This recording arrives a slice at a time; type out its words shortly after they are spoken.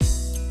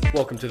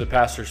Welcome to the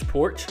Pastor's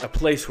Porch, a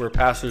place where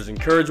pastors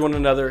encourage one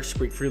another,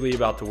 speak freely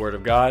about the Word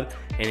of God,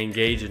 and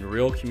engage in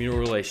real communal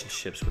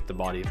relationships with the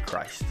body of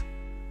Christ.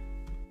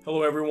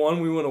 Hello everyone,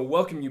 we want to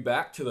welcome you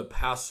back to the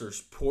Pastor's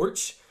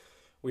Porch.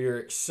 We are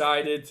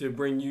excited to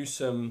bring you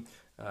some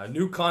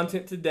new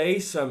content today,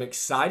 some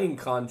exciting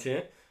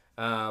content.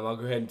 I'll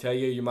go ahead and tell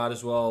you, you might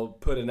as well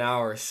put an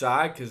hour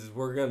aside because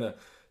we're going to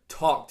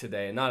talk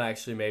today, not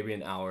actually maybe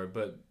an hour,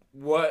 but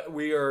what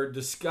we are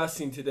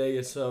discussing today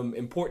is some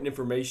important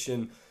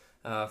information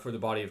for the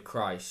body of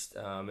Christ.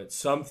 It's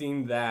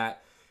something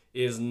that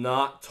is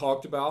not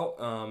talked about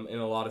in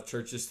a lot of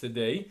churches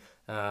today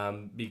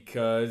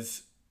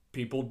because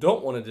people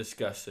don't want to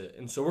discuss it.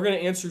 And so we're going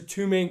to answer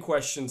two main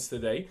questions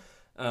today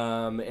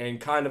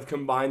and kind of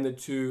combine the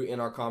two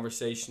in our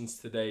conversations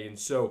today. And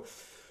so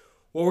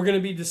what we're going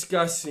to be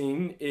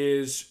discussing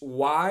is,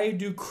 why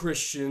do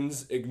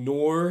Christians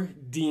ignore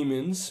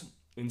demons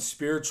in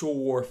spiritual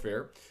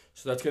warfare?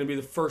 So that's going to be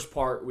the first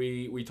part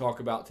we talk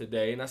about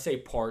today. And I say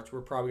parts,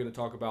 we're probably going to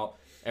talk about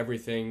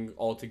everything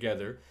all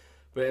together.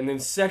 And then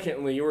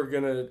secondly, we're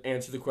going to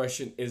answer the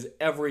question, is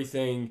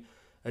everything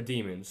a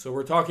demon? So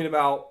we're talking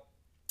about,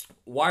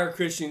 why are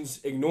Christians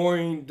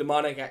ignoring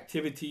demonic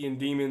activity and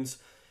demons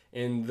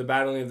in the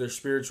battling of their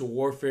spiritual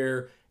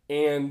warfare?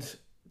 And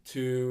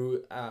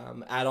to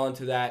add on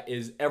to that,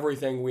 is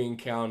everything we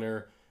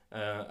encounter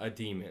a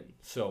demon?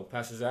 So,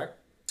 Pastor Zach?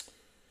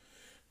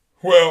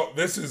 Well,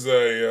 this is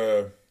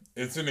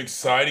it's an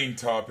exciting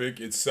topic.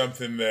 It's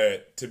something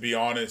that, to be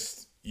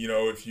honest,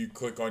 if you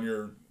click on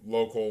your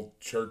local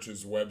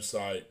church's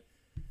website,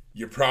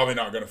 you're probably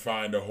not going to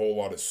find a whole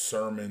lot of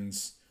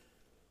sermons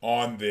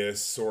on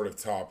this sort of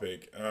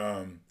topic.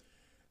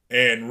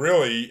 And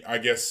really, I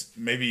guess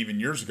maybe even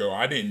years ago,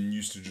 I didn't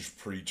used to just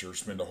preach or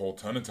spend a whole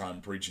ton of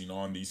time preaching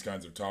on these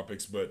kinds of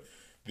topics. But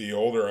the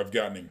older I've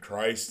gotten in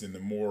Christ and the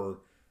more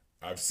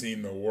I've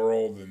seen the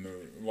world and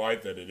the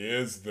light that it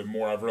is, the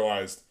more I've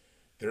realized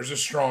there's a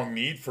strong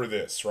need for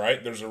this,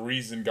 right? There's a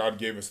reason God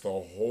gave us the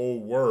whole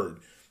Word.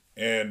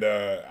 And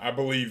I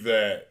believe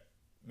that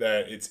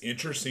it's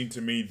interesting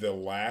to me, the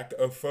lack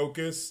of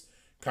focus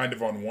kind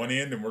of on one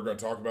end, and we're going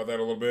to talk about that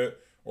a little bit,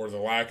 or the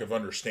lack of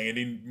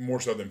understanding more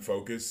so than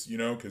focus,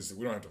 because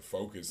we don't have to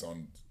focus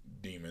on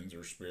demons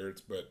or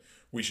spirits, but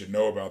we should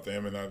know about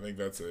them, and I think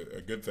that's a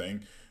good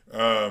thing.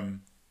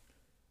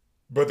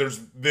 But there's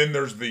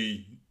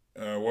the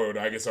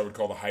I guess I would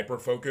call the hyper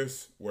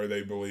focus, where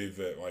they believe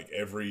that like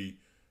every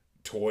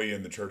toy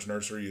in the church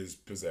nursery is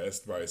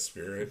possessed by a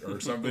spirit or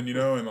something,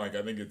 and like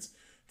I think it's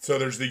so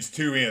there's these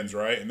two ends,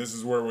 right? And this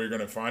is where we're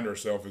going to find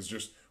ourselves, is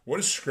just, what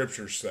does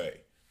Scripture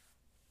say?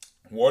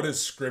 What does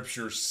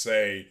Scripture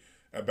say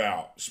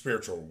about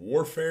spiritual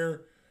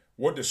warfare?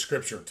 What does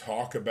Scripture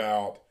talk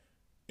about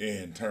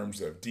in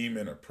terms of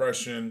demon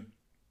oppression,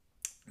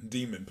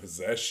 demon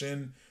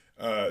possession,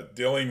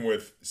 dealing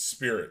with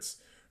spirits?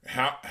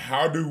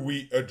 How do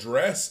we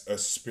address a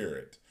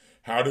spirit?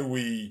 How do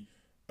we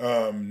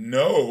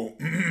know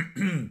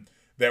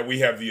that we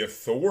have the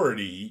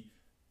authority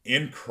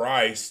in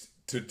Christ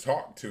to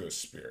talk to a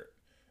spirit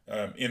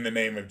in the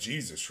name of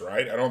Jesus,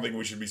 right? I don't think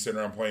we should be sitting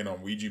around playing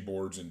on Ouija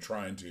boards and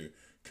trying to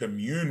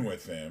commune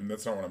with them.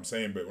 That's not what I'm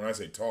saying. But when I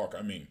say talk,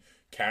 I mean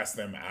cast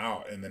them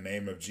out in the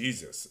name of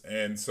Jesus.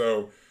 And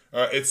so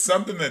it's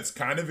something that's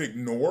kind of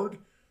ignored,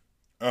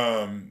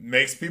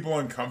 makes people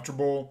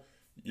uncomfortable.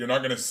 You're not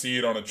going to see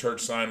it on a church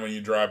sign when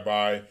you drive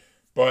by.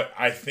 But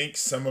I think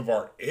some of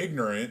our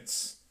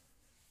ignorance,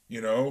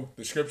 the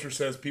Scripture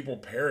says people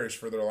perish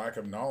for their lack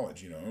of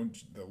knowledge.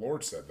 The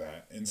Lord said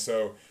that. And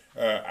so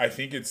I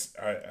think it's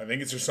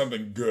just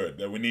something good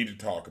that we need to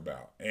talk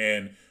about.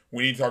 And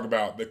we need to talk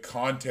about the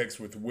context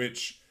with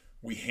which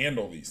we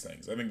handle these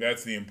things. I think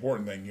that's the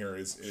important thing here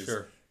is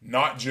Sure.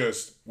 Not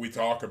just we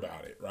talk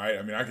about it, right?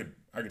 I mean, I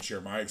could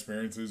share my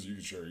experiences. You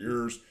could share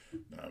yours.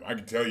 I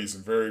could tell you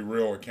some very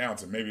real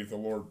accounts, and maybe if the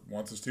Lord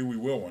wants us to, we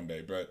will one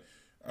day. But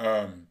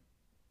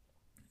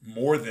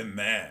more than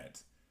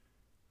that,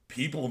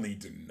 people need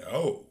to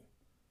know.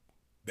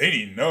 They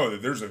need to know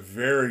that there's a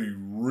very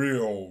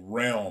real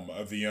realm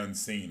of the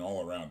unseen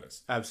all around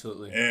us.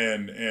 Absolutely.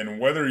 And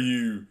whether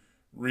you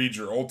read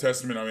your Old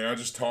Testament, I mean, I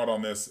just taught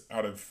on this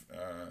out of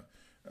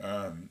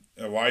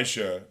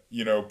Elijah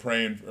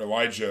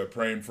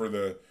praying for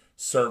the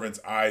servant's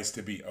eyes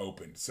to be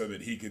opened so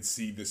that he could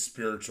see the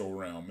spiritual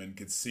realm and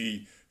could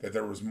see that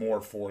there was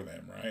more for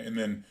them, right? And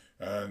then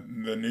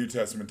the New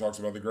Testament talks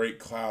about the great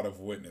cloud of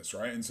witness,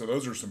 right? And so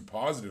those are some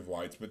positive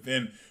lights. But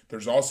then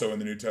there's also in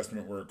the New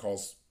Testament where it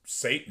calls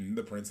Satan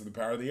the prince of the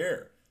power of the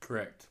air.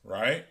 Correct.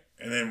 Right?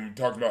 And then we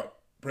talked about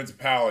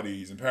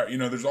principalities and power.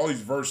 There's all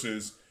these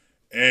verses.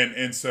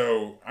 And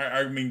so,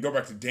 I mean, go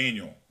back to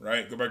Daniel,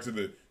 right? Go back to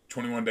the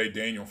 21-day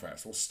Daniel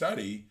fast. Well,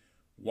 study,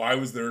 why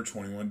was there a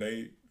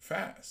 21-day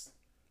fast?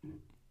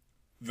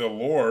 The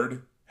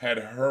Lord had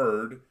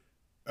heard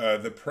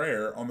the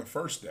prayer on the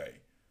first day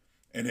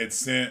and had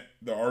sent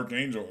the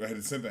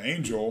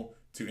angel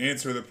to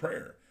answer the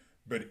prayer.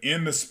 But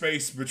in the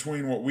space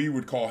between what we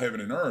would call heaven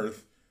and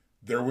earth,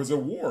 there was a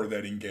war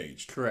that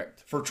engaged.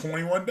 Correct. For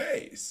 21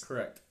 days.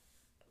 Correct.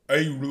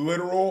 a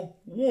literal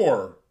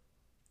war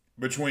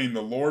between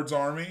the Lord's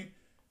army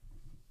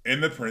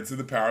and the prince of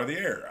the power of the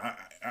air.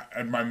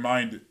 My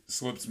mind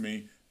slips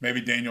me.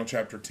 Maybe Daniel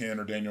chapter 10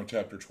 or Daniel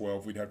chapter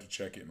 12. We'd have to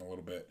check it in a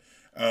little bit.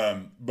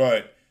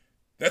 But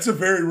that's a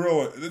very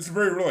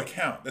real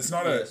account. That's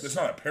not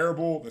a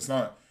parable. That's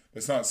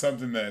not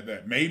something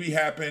that maybe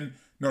happened.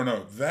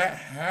 No, that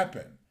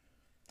happened.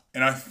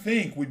 And I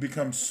think we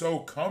become so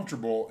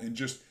comfortable in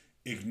just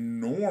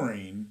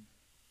ignoring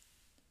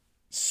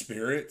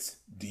spirits,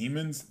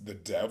 demons, the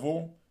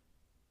devil.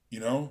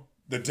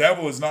 The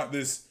devil is not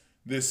this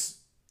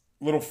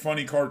little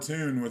funny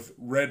cartoon with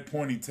red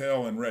pointy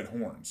tail and red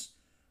horns.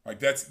 Like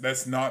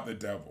that's not the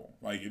devil.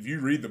 Like if you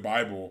read the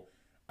Bible,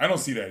 I don't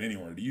see that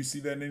anywhere. Do you see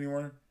that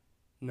anywhere?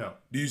 No.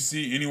 Do you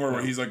see anywhere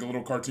where he's like a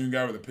little cartoon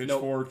guy with a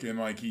pitchfork and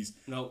like he's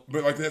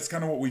But like that's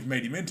kind of what we've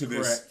made him into,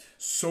 this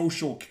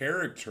social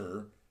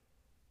character.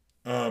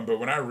 But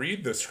when I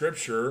read the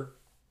scripture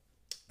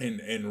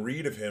and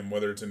read of him,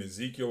 whether it's in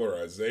Ezekiel or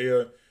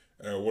Isaiah,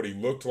 what he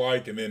looked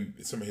like, and then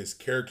some of his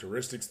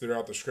characteristics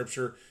throughout the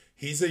scripture,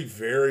 he's a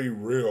very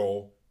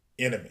real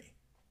enemy.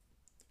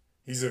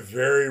 He's a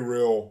very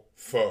real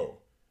foe.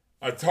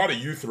 I taught a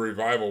youth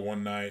revival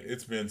one night.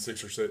 It's been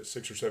 6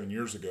 or 7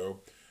 years ago,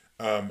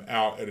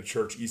 out at a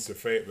church east of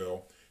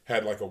Fayetteville.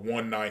 Had like a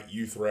one-night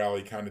youth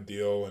rally kind of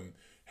deal, and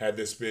had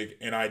this big,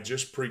 and I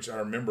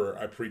remember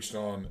I preached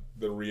on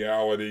the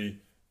reality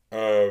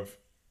of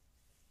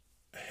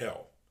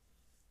hell.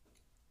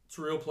 It's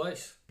a real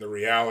place. The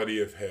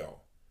reality of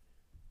hell.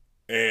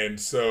 And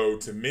so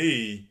to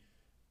me,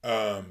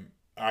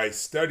 I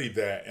studied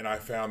that, and I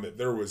found that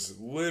there was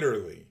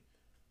literally,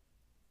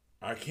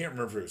 I can't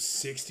remember if it was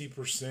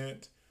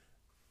 60%,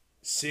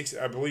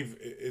 I believe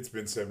it's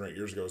been 7 or 8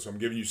 years ago, so I'm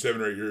giving you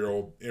 7 or 8 year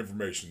old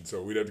information,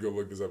 so we'd have to go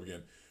look this up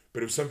again.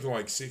 But it was something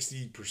like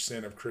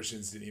 60% of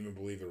Christians didn't even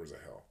believe there was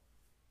a hell.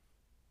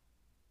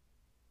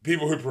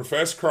 People who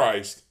profess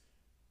Christ,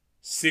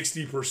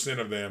 60%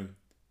 of them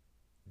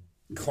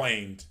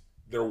claimed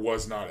there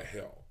was not a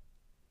hell.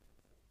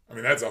 I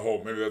mean,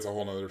 maybe that's a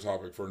whole nother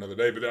topic for another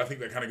day, but I think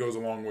that kind of goes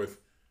along with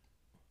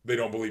they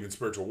don't believe in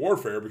spiritual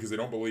warfare because they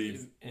don't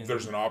believe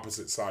there's an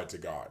opposite side to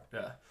God.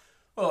 Yeah.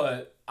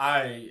 Well,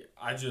 I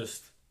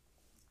just,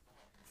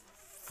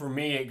 for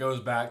me, it goes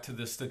back to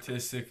the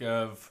statistic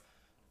of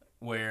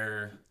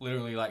where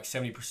literally like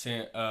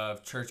 70%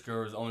 of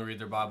churchgoers only read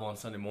their Bible on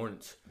Sunday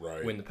mornings,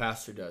 right, when the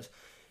pastor does.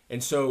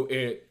 And so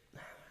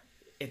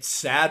it's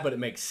sad, but it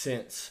makes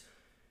sense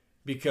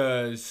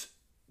because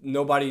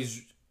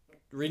nobody's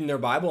reading their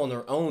Bible on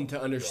their own to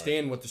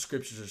understand what the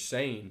scriptures are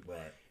saying.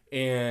 Right.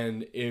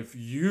 And if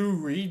you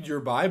read your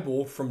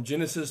Bible from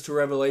Genesis to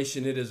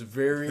Revelation, it is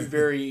very,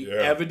 very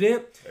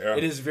evident. Yeah.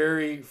 It is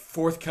very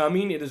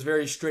forthcoming. It is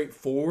very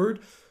straightforward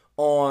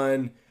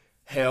on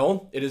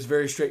hell. It is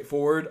very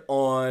straightforward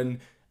on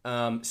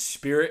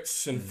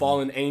spirits and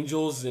fallen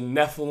angels and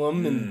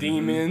Nephilim and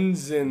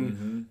demons.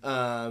 And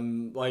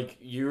like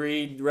you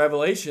read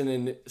Revelation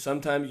and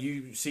sometimes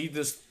you see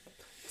this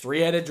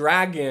three-headed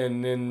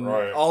dragon and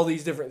all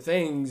these different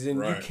things.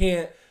 And you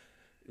can't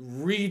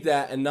read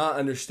that and not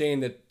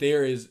understand that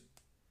there is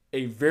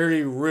a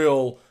very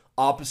real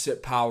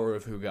opposite power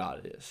of who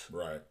God is.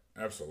 Right.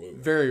 Absolutely.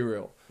 Very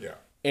real. Yeah.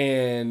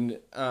 And,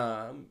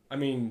 I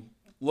mean,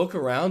 look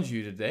around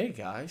you today,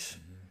 guys.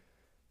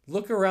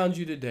 Look around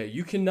you today.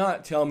 You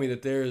cannot tell me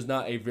that there is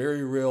not a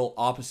very real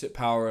opposite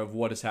power of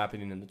what is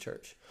happening in the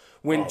church.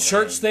 When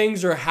church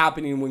things are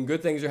happening, when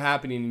good things are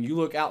happening, and you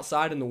look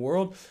outside in the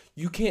world,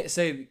 you can't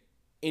say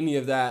any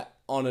of that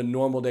on a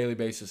normal daily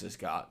basis is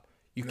God.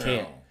 You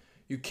can't.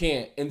 You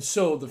can't. And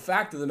so the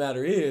fact of the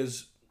matter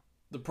is,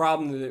 the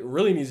problem that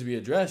really needs to be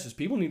addressed is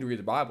people need to read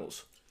the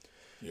Bibles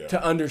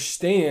to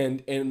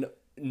understand and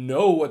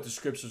know what the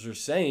scriptures are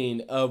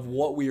saying of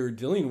what we are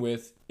dealing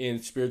with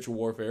in spiritual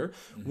warfare,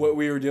 what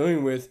we are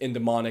dealing with in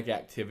demonic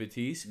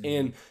activities.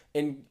 And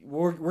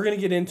we're going to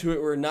get into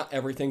it where not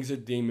everything's a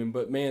demon,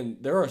 but man,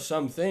 there are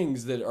some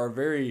things that are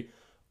very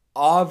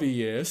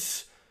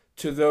obvious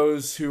to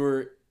those who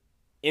are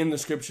in the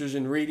scriptures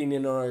and reading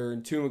and are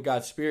in tune with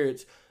God's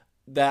spirits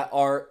that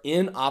are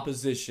in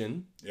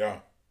opposition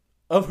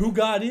of who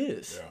God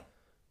is,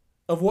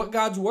 of what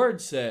God's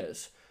word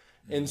says.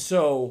 And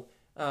so,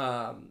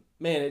 man,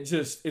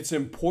 it's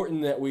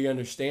important that we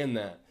understand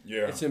that.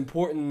 Yeah. It's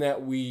important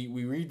that we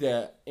read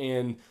that.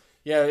 And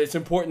it's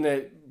important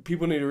that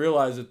people need to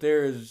realize that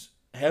there is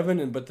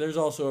heaven, but there's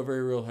also a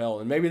very real hell.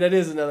 And maybe that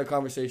is another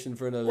conversation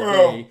for another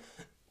day.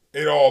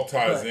 It all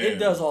ties in. It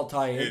does all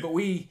tie in. But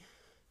we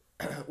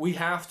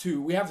have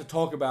to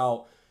talk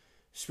about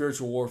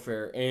spiritual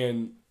warfare.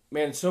 And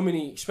man, so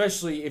many,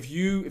 especially if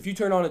you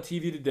turn on a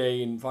TV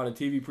today and find a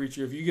TV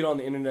preacher, if you get on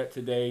the internet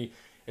today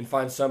and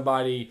find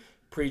somebody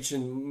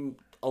preaching,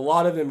 a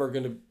lot of them are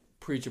going to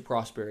preach a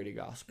prosperity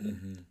gospel.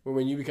 Where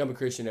when you become a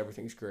Christian,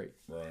 everything's great.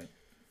 Right.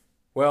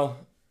 Well,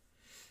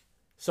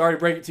 sorry to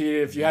break it to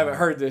you if you haven't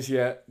heard this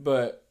yet,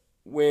 but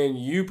when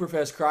you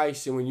profess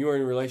Christ and when you are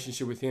in a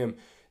relationship with Him,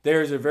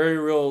 there is a very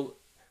real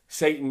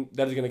Satan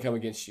that is going to come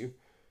against you.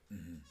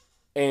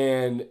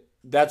 And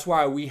that's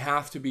why we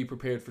have to be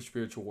prepared for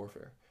spiritual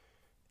warfare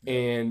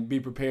and be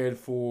prepared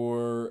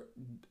for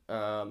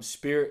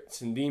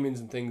spirits and demons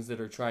and things that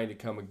are trying to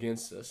come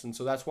against us. And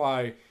so that's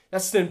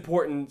the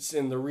importance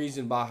and the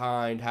reason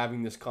behind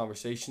having this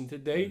conversation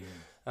today.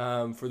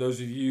 For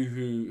those of you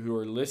who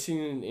are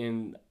listening,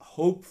 and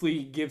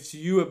hopefully gives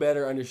you a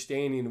better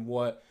understanding of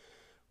what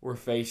we're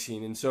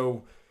facing. And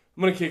so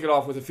I'm going to kick it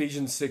off with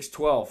Ephesians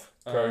 6:12.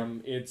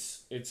 Okay.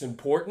 It's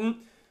important,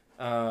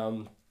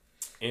 and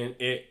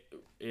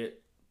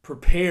it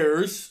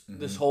prepares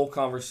this whole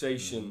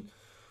conversation.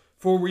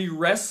 For we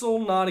wrestle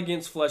not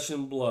against flesh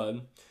and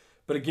blood,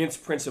 but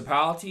against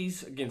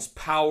principalities, against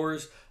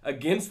powers,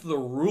 against the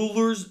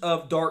rulers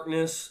of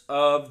darkness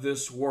of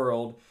this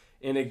world,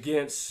 and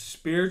against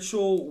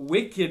spiritual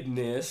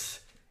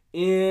wickedness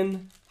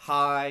in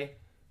high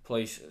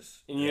places.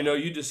 And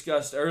you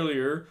discussed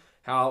earlier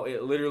how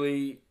it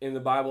literally in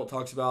the Bible it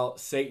talks about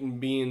Satan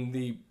being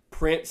the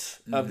prince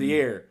of the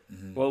air.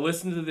 Well,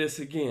 listen to this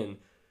again.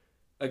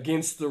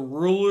 Against the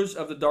rulers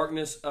of the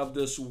darkness of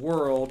this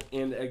world,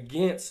 and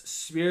against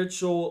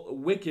spiritual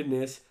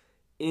wickedness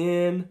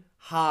in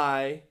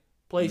high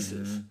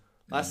places.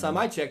 Last time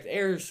I checked, the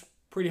air is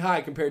pretty high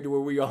compared to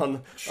where we are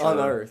on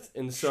the earth.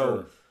 And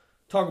so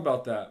talk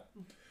about that.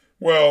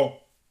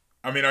 Well,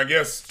 I mean, I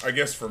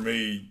guess for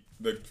me,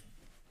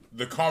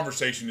 the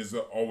conversation is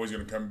always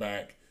going to come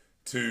back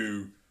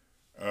to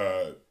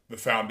the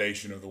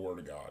foundation of the Word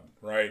of God,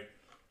 right?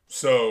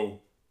 So,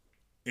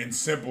 in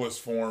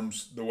simplest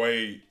forms, the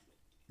way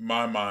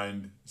my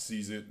mind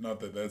sees it,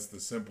 not that that's the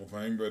simple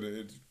thing, but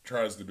it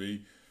tries to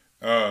be,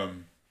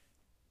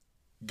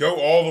 go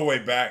all the way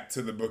back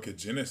to the book of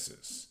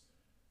Genesis.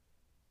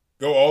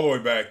 Go all the way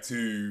back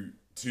to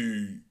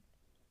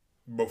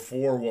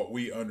before what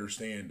we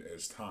understand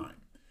as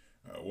time.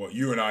 What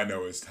you and I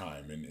know as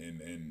time.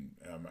 And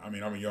I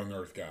mean, I'm a young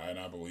earth guy, and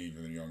I believe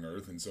in the young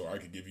earth, and so I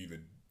could give you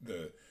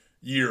the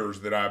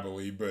years that I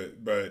believe,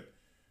 but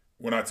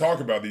when I talk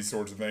about these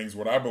sorts of things,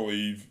 what I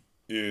believe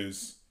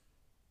is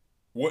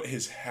what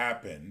has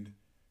happened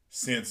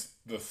since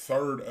the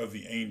third of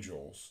the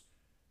angels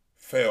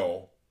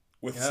fell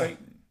with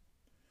Satan.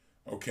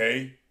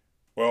 Okay?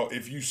 Well,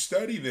 if you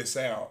study this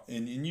out,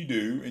 and you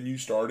do, and you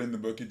start in the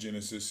book of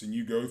Genesis, and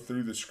you go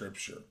through the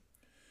scripture,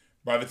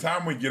 by the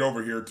time we get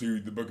over here to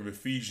the book of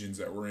Ephesians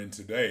that we're in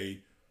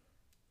today,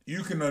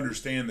 you can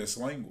understand this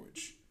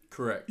language.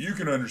 Correct. You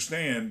can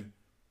understand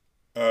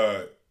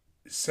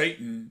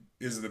Satan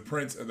is the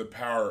prince of the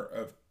power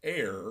of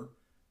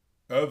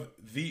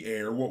the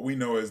air, what we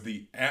know as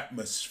the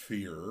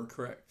atmosphere.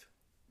 Correct.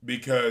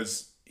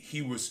 Because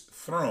he was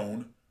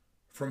thrown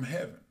from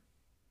heaven.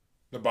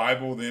 The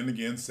Bible then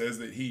again says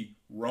that he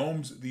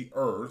roams the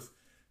earth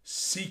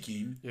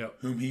seeking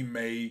whom he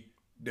may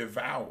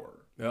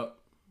devour. Yep.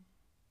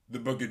 The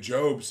book of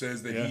Job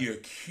says that he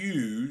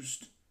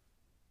accused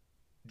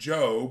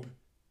Job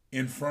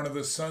in front of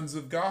the sons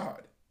of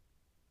God.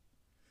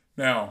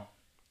 Now,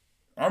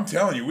 I'm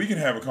telling you, we can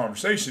have a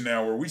conversation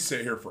now where we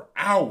sit here for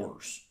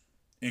hours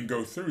and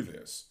go through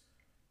this.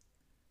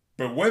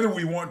 But whether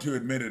we want to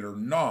admit it or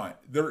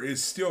not, there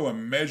is still a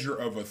measure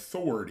of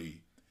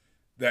authority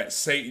that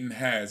Satan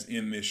has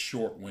in this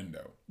short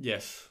window.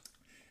 Yes.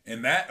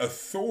 And that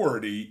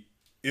authority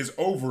is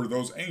over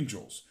those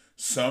angels.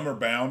 Some are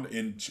bound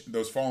in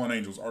those fallen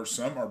angels.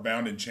 Some are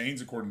bound in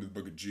chains, according to the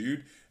book of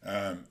Jude.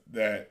 I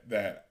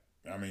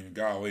mean,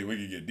 golly, we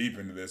could get deep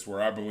into this,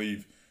 where I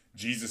believe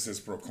Jesus has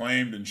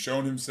proclaimed and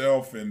shown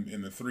himself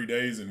in the 3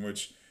 days in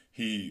which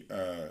he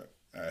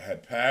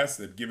had passed,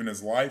 had given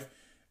his life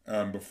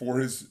before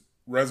his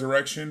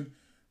resurrection.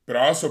 But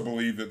I also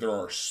believe that there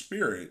are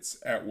spirits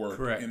at work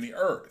in the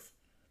earth,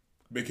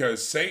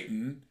 because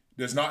Satan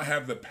does not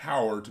have the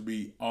power to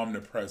be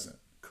omnipresent.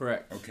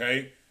 Correct.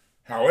 Okay?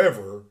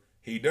 However,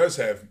 he does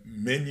have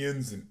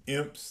minions and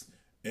imps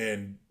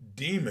and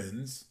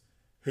demons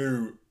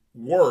who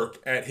work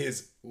at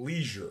his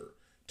leisure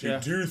to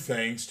do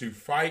things, to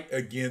fight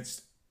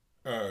against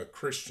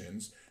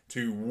Christians,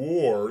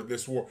 to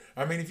this war.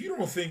 I mean, if you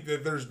don't think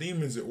that there's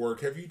demons at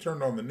work, have you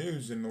turned on the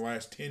news in the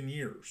last 10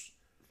 years?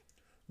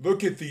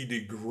 Look at the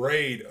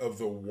degrade of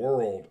the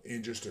world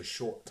in just a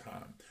short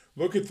time.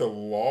 Look at the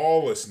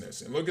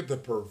lawlessness and look at the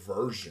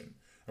perversion.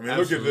 I mean,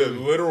 Look at the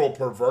literal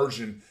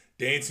perversion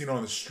dancing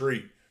on the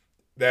street.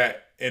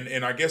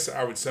 And I guess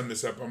I would sum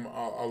this up.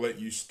 I'll let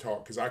you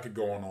talk because I could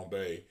go on all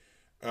day.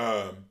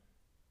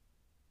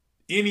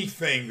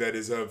 Anything that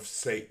is of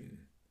Satan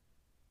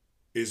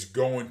is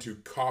going to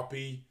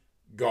copy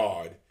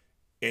God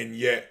and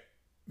yet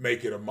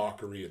make it a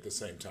mockery at the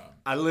same time.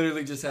 I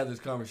literally just had this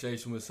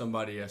conversation with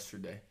somebody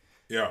yesterday.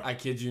 Yeah. I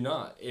kid you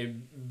not.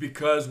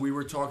 Because we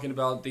were talking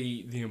about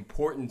the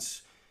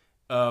importance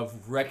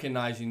of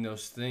recognizing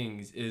those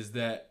things, is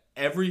that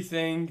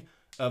everything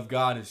of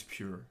God is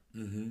pure.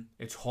 Mm-hmm.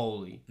 It's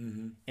holy.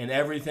 Mm-hmm. And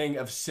everything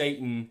of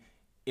Satan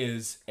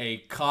is a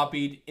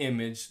copied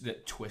image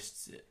that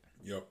twists it.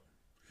 Yep.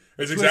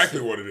 It's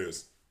exactly what it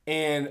is.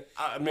 And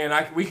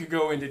we could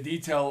go into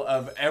detail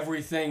of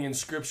everything in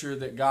Scripture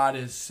that God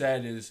has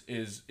said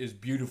is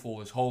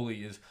beautiful, is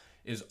holy,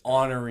 is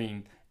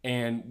honoring,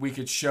 and we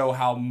could show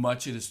how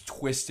much it is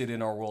twisted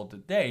in our world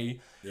today.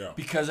 Yeah.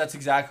 Because that's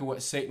exactly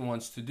what Satan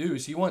wants to do.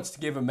 Is he wants to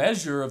give a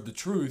measure of the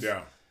truth.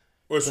 Yeah.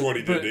 Well, that's what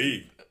he did to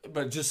Eve.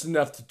 But just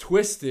enough to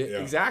twist it. Yeah.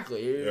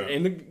 Exactly. Yeah.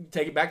 And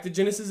take it back to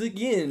Genesis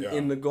again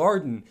in the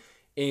garden.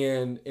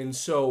 And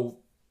so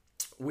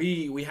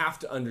we have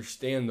to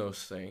understand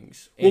those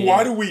things. Well,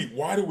 why do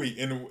we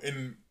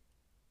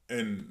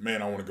and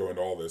man, I want to go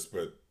into all this,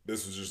 but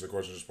this was just the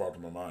question that just popped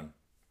in my mind.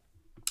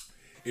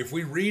 If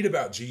we read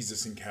about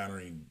Jesus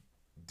encountering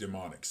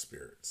demonic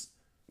spirits,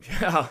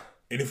 yeah,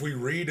 and if we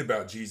read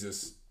about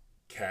Jesus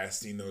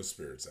casting those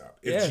spirits out,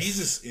 if yes.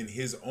 Jesus in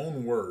his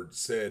own words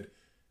said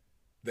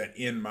that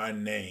in my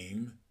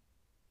name,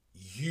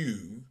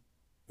 you,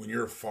 when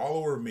you're a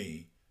follower of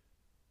me,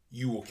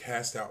 you will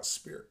cast out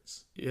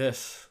spirits.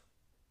 Yes.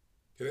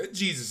 Okay, that's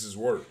Jesus'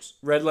 words.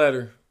 Red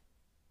letter.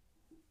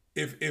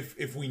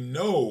 If we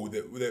know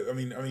that I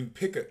mean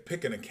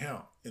pick an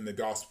account in the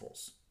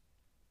Gospels.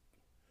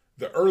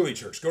 The early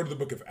church, go to the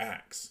book of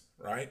Acts,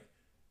 right?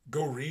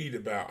 Go read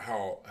about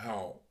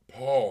how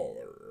Paul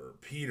or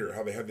Peter,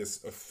 how they had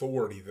this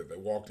authority that they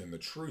walked in, the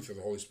truth of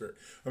the Holy Spirit.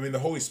 I mean, the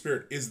Holy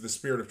Spirit is the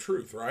Spirit of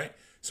truth, right?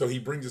 So he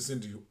brings us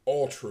into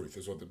all truth,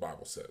 is what the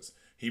Bible says.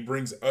 He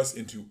brings us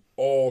into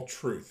all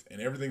truth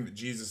and everything that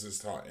Jesus has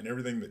taught and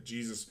everything that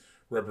Jesus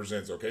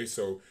represents, okay?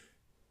 So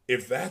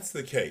if that's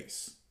the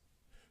case,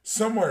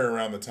 somewhere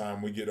around the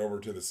time we get over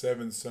to the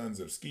 7 sons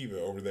of Sceva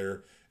over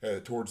there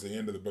towards the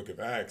end of the book of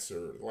Acts,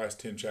 or the last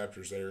 10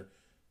 chapters there,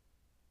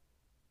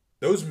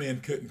 those men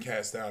couldn't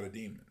cast out a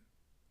demon.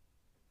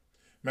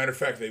 Matter of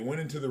fact, they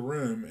went into the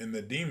room and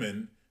the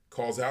demon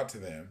calls out to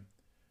them.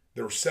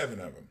 There were 7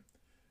 of them.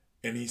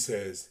 And he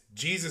says,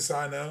 Jesus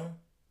I know,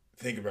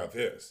 think about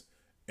this,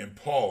 and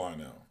Paul I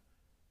know,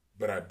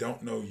 but I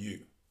don't know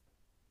you.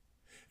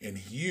 And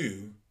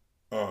you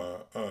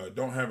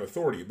don't have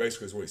authority,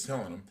 basically is what he's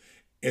telling them.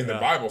 And the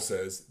Bible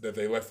says that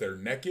they left there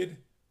naked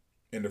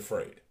and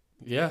afraid.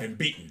 Yeah. And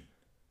beaten.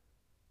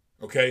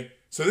 Okay?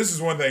 So this is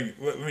one thing,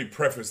 let me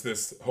preface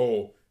this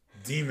whole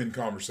demon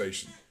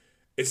conversation.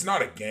 It's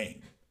not a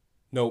game.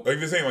 Nope. Like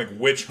this ain't like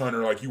witch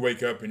hunter, like you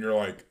wake up and you're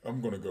like,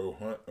 I'm going to go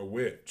hunt a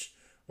witch.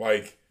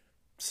 Like,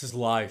 this is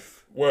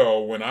life.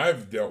 Well, when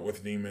I've dealt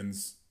with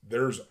demons,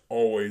 there's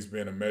always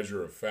been a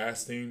measure of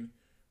fasting,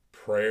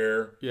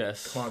 prayer,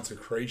 yes,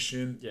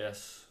 consecration,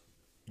 yes,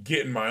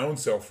 getting my own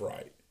self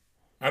right.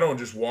 I don't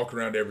just walk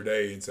around every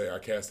day and say I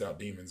cast out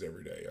demons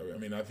every day. I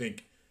mean, I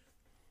think,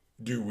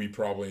 do we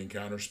probably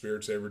encounter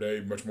spirits every day?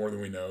 Much more than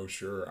we know.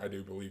 Sure, I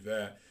do believe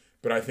that.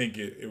 But I think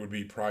it would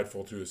be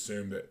prideful to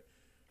assume that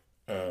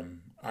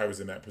I was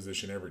in that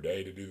position every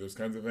day to do those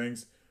kinds of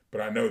things.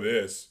 But I know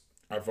this.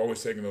 I've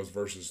always taken those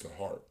verses to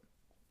heart.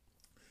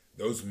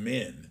 Those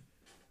men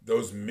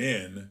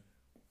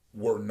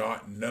were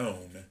not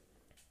known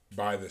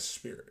by the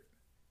Spirit.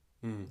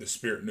 The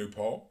Spirit knew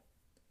Paul.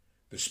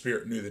 The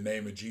Spirit knew the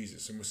name of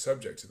Jesus and was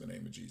subject to the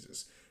name of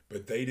Jesus.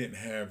 But they didn't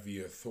have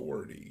the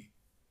authority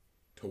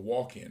to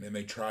walk in, and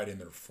they tried in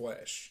their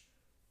flesh.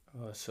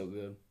 Oh, that's so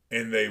good.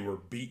 And they were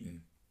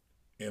beaten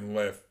and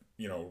left,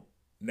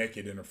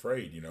 naked and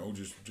afraid,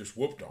 just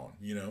whooped on,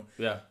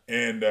 Yeah.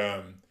 And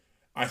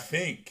I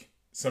think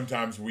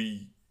sometimes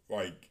we,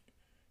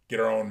 get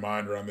our own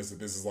mind around this, that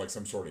this is like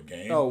some sort of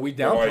game. Oh, we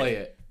downplay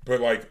it.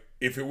 But,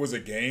 if it was a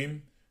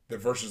game, the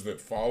verses that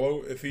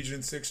follow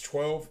Ephesians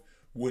 6:12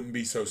 wouldn't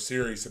be so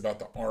serious about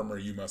the armor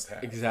you must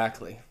have.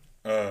 Exactly.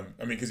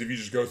 Because if you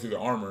just go through the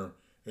armor,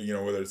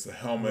 whether it's the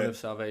helmet of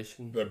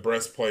salvation, the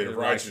breastplate of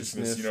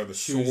righteousness, the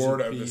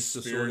sword of the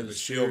Spirit, the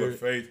shield of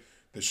faith,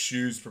 the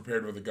shoes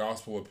prepared with the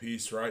gospel of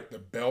peace, right? The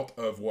belt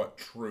of what?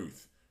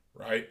 Truth,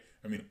 right?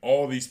 I mean,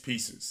 all these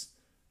pieces,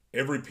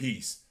 every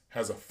piece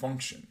has a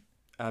function.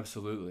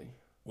 Absolutely.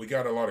 We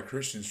got a lot of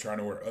Christians trying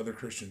to wear other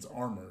Christians'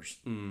 armors,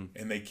 and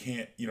they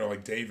can't,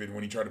 like David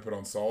when he tried to put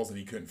on Saul's and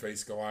he couldn't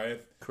face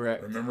Goliath.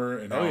 Correct. Remember?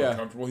 And how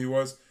uncomfortable he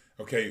was?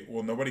 Okay,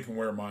 well, nobody can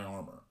wear my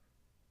armor.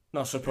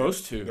 Not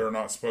supposed to. They're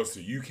not supposed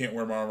to. You can't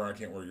wear my armor. I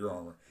can't wear your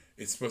armor.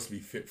 It's supposed to be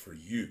fit for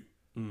you.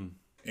 And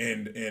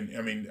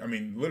I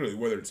mean, literally,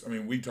 whether it's,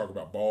 we talk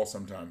about ball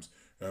sometimes.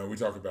 We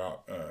talk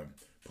about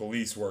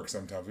police work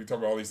sometimes. We talk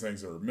about all these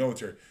things that are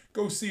military.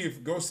 Go see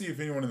if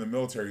anyone in the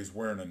military is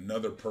wearing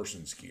another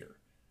person's gear.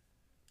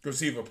 Go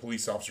see if a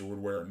police officer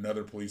would wear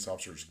another police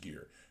officer's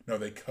gear. No,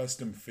 they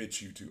custom fit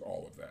you to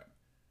all of that.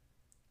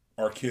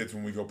 Our kids,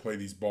 when we go play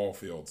these ball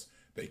fields,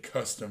 they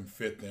custom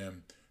fit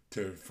them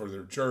for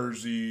their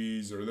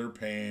jerseys or their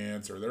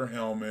pants or their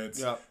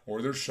helmets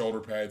or their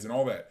shoulder pads and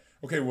all that.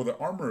 Okay, well, the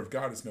armor of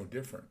God is no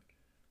different.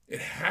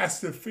 It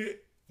has to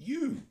fit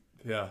you.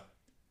 Yeah.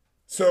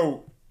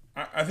 So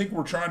I think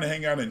we're trying to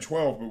hang out in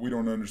 12, but we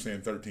don't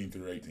understand 13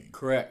 through 18.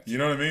 Correct. You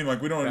know what I mean?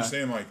 We don't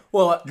understand,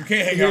 you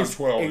can't hang out in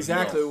 12.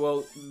 Exactly.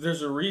 Well,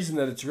 there's a reason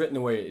that it's written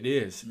the way it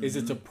is. Is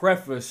it's a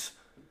preface.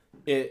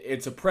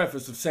 It's a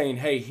preface of saying,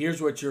 hey,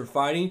 here's what you're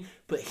fighting,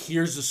 but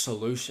here's the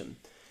solution.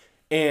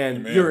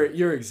 And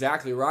you're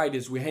exactly right.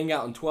 Is we hang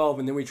out in 12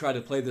 and then we try to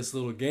play this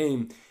little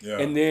game,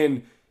 and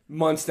then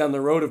months down the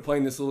road of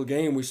playing this little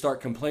game, we start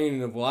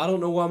complaining of, well, I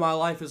don't know why my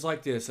life is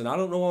like this, and I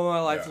don't know why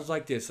my life is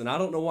like this, and I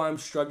don't know why I'm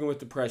struggling with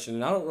depression,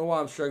 and I don't know why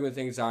I'm struggling with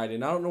anxiety,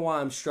 and I don't know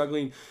why I'm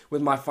struggling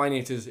with my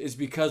finances. Is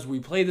because we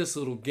play this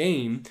little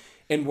game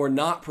and we're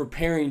not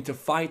preparing to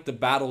fight the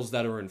battles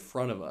that are in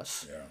front of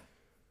us.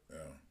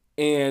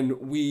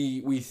 And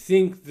we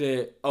think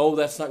that, oh,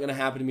 that's not going to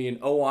happen to me, and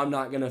oh, I'm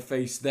not going to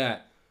face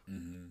that.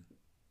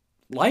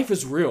 Life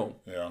is real.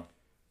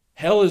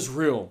 Hell is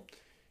real.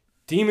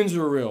 Demons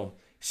are real.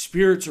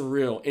 Spirits are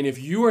real. And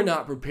if you are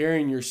not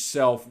preparing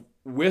yourself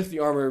with the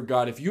armor of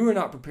God, if you are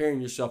not preparing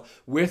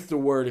yourself with the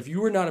word, if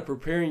you are not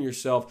preparing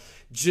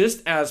yourself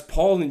just as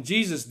Paul and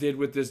Jesus did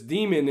with this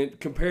demon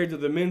compared to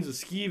the men of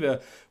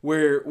Sceva,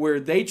 where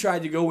they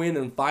tried to go in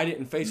and fight it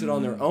and face it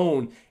on their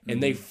own,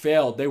 and they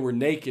failed. They were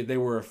naked. They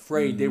were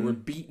afraid. They were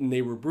beaten.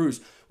 They were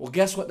bruised. Well,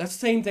 guess what? That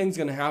same thing's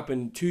going to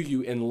happen to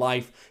you in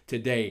life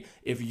today.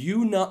 If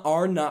you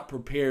are not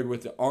prepared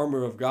with the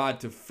armor of God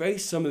to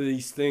face some of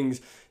these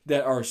things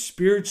that are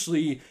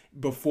spiritually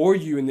before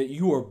you and that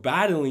you are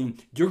battling,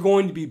 you're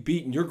going to be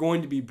beaten, you're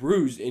going to be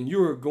bruised, and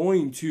you are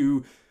going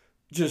to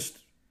just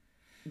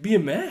be a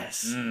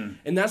mess.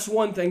 And that's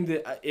one thing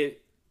that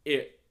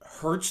it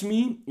hurts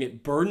me,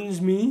 it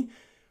burdens me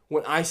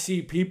when I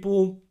see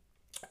people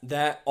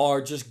that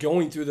are just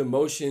going through the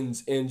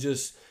motions and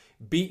just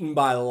beaten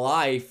by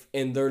life,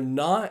 and they're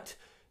not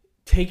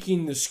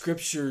taking the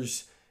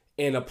scriptures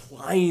and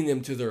applying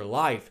them to their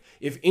life.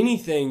 If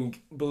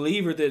anything,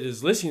 believer that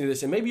is listening to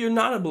this, and maybe you're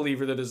not a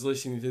believer that is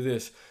listening to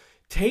this,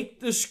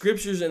 take the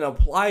scriptures and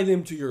apply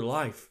them to your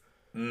life.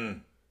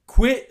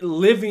 Quit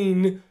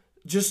living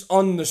just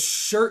on the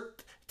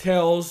shirt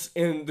tails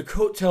and the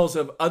coattails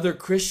of other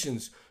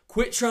Christians.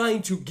 Quit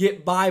trying to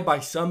get by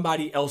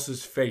somebody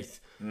else's faith.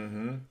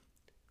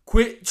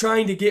 Quit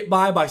trying to get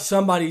by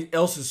somebody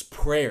else's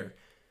prayer.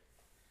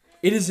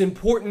 It is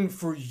important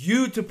for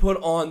you to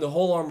put on the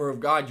whole armor of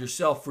God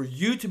yourself, for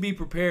you to be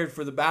prepared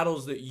for the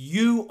battles that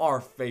you are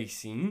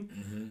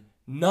facing,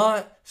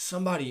 not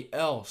somebody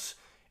else.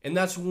 And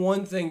that's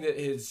one thing that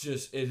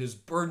it has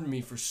burdened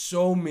me for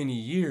so many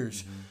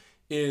years,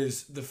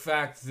 is the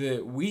fact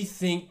that we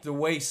think the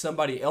way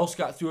somebody else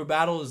got through a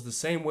battle is the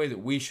same way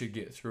that we should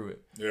get through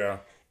it. Yeah.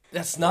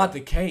 That's not the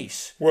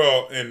case.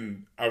 Well,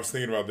 and I was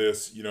thinking about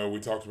this, we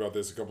talked about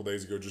this a couple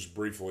days ago, just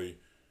briefly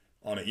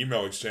on an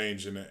email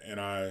exchange, and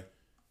I,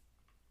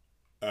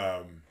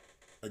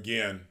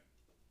 again,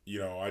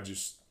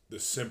 the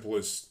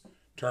simplest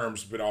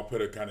terms, but I'll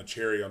put a kind of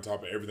cherry on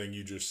top of everything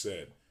you just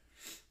said.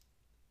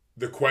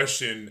 The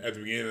question at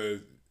the beginning of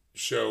the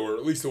show, or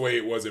at least the way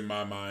it was in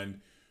my mind,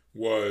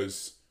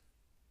 was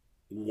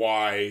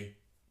why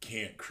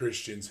can't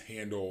Christians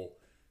handle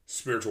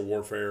spiritual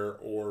warfare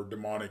or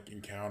demonic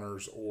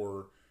encounters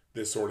or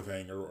this sort of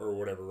thing or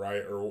whatever,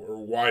 right? Or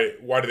why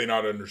do they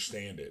not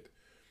understand it?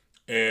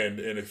 And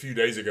a few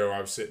days ago,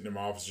 I was sitting in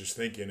my office just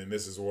thinking, and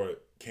this is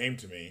what came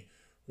to me,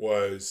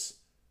 was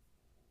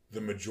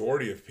the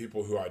majority of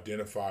people who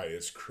identify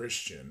as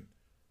Christian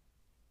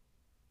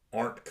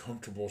aren't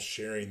comfortable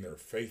sharing their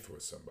faith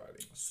with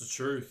somebody. That's the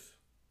truth.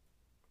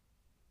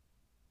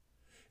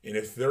 And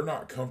if they're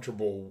not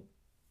comfortable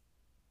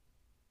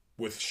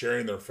with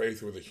sharing their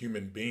faith with a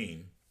human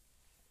being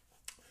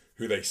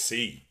who they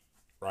see,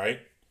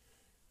 right?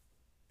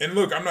 And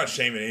look, I'm not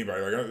shaming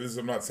anybody.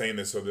 I'm not saying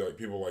this so that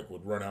people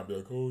would run out and be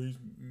like, "Oh, he's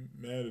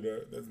mad at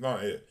us." That's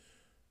not it.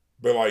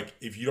 But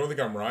if you don't think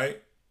I'm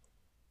right,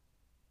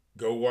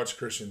 go watch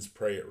Christians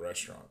pray at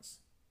restaurants.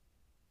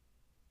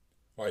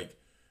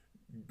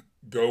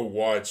 Go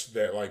watch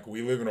that.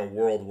 We live in a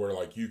world where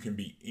you can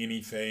be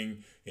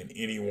anything and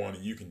anyone,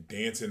 and you can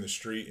dance in the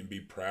street and be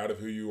proud of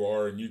who you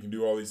are, and you can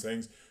do all these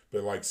things.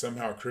 But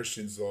somehow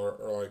Christians are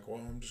well,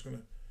 I'm just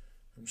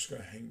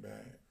gonna hang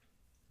back,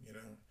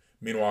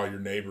 Meanwhile, your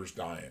neighbor's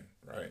dying,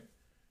 right?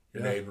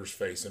 Your neighbor's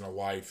facing a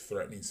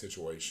life-threatening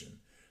situation.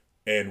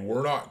 And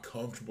we're not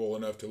comfortable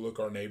enough to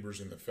look our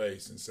neighbors in the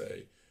face and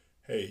say,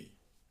 hey,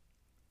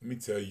 let me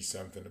tell you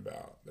something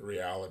about the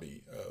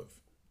reality of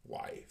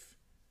life.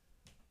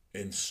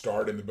 And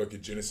start in the book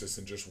of Genesis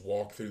and just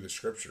walk through the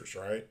scriptures,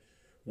 right?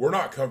 We're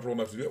not comfortable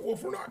enough to do it. Well,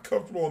 if we're not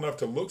comfortable enough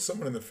to look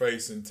someone in the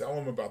face and tell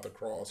them about the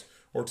cross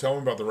or tell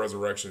them about the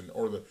resurrection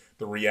or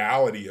the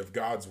reality of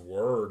God's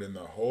word and the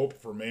hope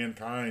for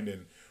mankind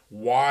and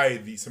why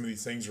some of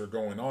these things are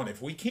going on,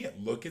 if we can't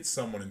look at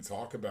someone and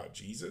talk about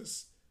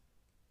Jesus,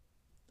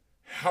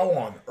 how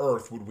on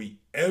earth would we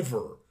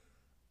ever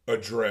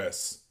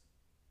address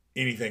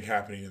anything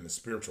happening in the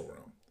spiritual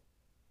realm?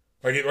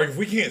 If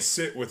we can't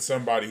sit with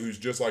somebody who's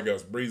just like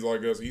us, breathes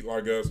like us, eat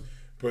like us,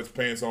 puts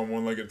pants on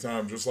one leg at a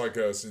time, just like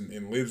us,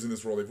 and lives in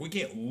this world, if we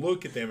can't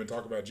look at them and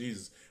talk about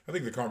Jesus, I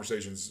think the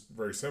conversation's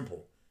very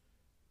simple.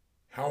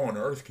 How on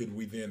earth could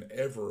we then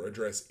ever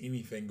address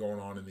anything going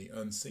on in the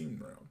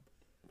unseen realm?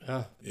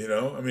 How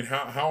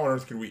on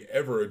earth could we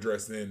ever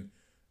address then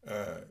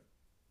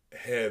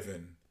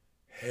heaven,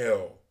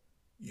 hell,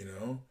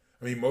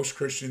 most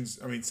Christians,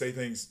 say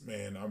things,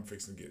 man, I'm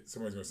fixing to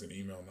somebody's going to send an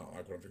email, not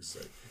like what I'm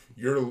fixing to say.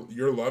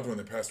 Your loved one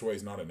that passed away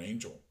is not an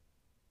angel.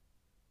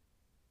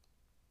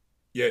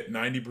 Yet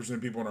 90%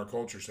 of people in our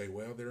culture say,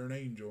 well, they're an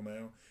angel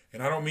now.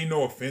 And I don't mean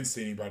no offense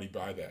to anybody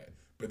by that,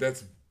 but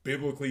that's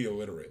biblically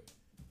illiterate.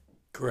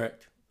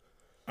 Correct.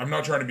 I'm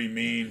not trying to be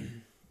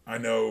mean. I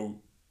know,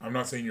 I'm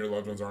not saying your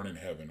loved ones aren't in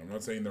heaven. I'm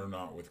not saying they're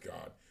not with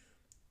God.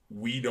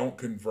 We don't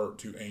convert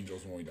to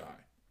angels when we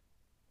die.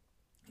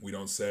 We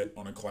don't sit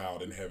on a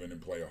cloud in heaven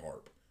and play a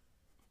harp.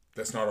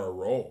 That's not our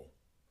role,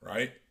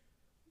 right?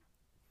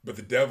 But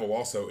the devil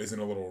also isn't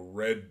a little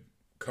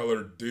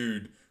red-colored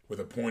dude with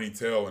a pointy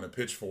tail and a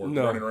pitchfork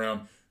running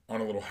around on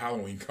a little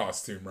Halloween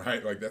costume,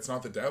 right? Like, that's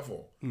not the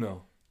devil.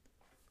 No.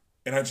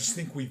 And I just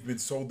think we've been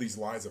sold these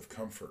lies of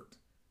comfort.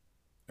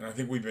 And I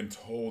think we've been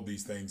told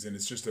these things, and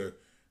it's just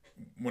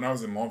when I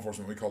was in law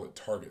enforcement, we called it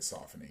target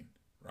softening,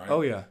 right?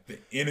 Oh, yeah. The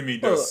enemy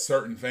does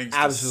certain things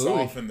to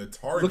soften the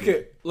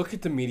target. Look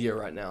at the media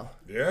right now.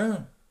 Yeah.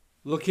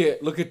 Look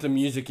at the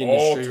music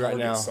industry right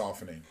now.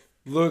 Softening.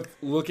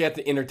 Look at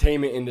the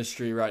entertainment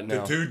industry right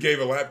now. The dude gave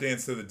a lap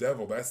dance to the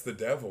devil. That's the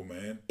devil,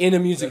 man. In a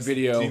music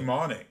video.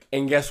 Demonic.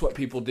 And guess what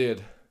people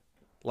did?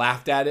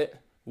 Laughed at it,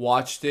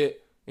 watched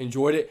it,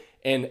 enjoyed it,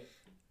 and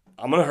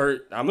I'm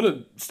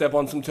gonna step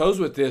on some toes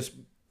with this,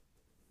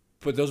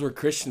 but those were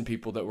Christian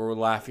people that were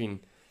laughing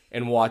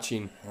and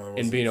watching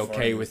and being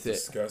okay with it.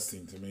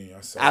 Disgusting to me.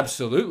 I saw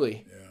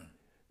Absolutely. Yeah.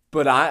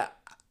 But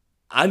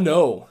I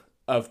know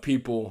of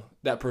people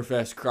that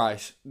profess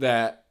Christ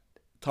that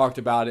talked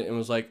about it and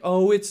was like,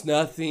 oh, it's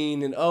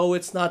nothing, and oh,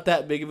 it's not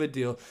that big of a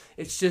deal.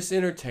 It's just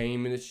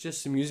entertainment. It's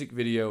just a music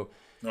video.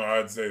 No,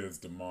 I'd say that's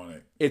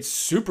demonic. It's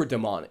super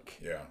demonic.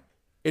 Yeah.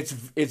 It's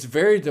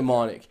very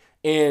demonic.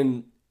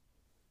 And,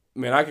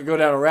 man, I could go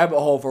down a rabbit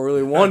hole if I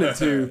really wanted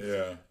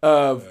to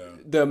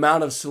the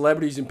amount of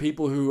celebrities and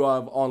people who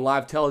on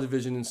live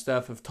television and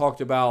stuff have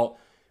talked about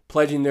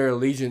pledging their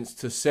allegiance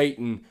to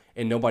Satan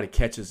and nobody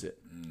catches it.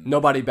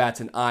 Nobody bats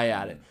an eye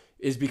at it.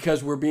 Is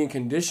because we're being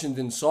conditioned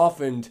and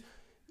softened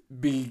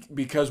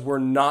because we're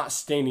not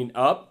standing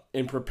up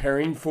and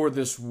preparing for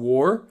this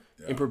war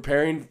and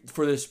preparing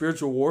for this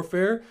spiritual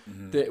warfare,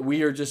 that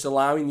we are just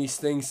allowing these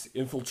things to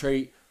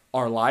infiltrate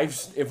our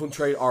lives,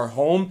 infiltrate our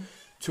home,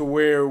 to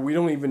where we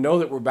don't even know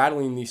that we're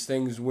battling these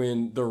things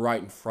when they're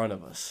right in front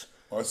of us.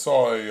 I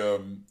saw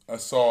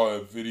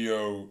a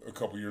video a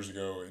couple years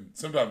ago, and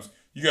sometimes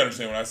you gotta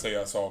understand when I say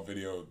I saw a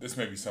video, this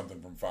may be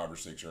something from 5 or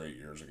 6 or 8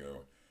 years ago.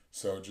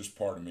 So just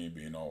part of me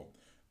being old.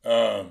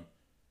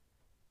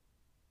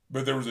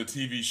 But there was a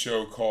TV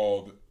show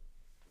called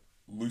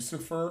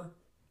Lucifer.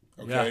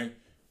 Okay.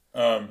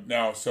 Yeah.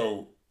 Now,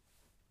 so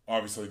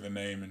obviously the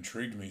name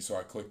intrigued me, so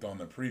I clicked on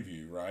the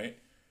preview, right?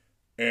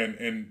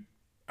 And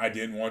I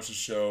didn't watch the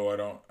show. I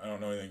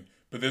don't know anything.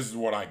 But this is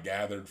what I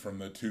gathered from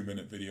the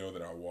 2-minute video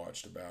that I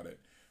watched about it.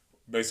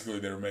 Basically,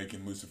 they were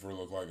making Lucifer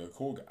look like a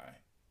cool guy.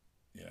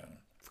 Yeah.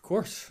 Of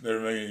course. They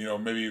were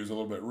making, maybe he was a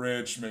little bit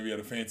rich, maybe he had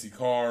a fancy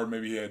car,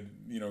 maybe he had,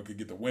 could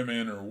get the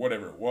women or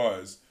whatever it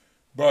was.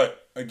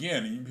 But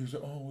again, people say,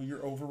 "Oh, well, you're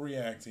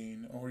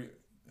overreacting." Or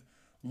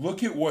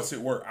look at what's at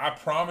work. I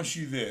promise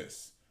you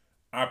this.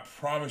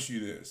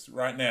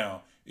 Right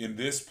now, in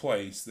this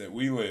place that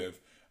we live,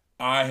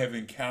 I have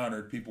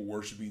encountered people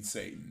worshiping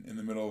Satan in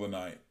the middle of the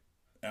night,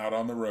 out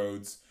on the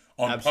roads,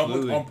 on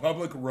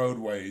public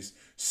roadways,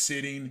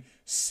 sitting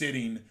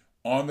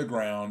on the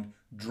ground,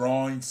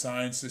 drawing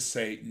signs to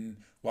Satan,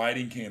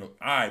 lighting candles.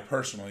 I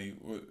personally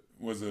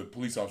was a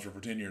police officer for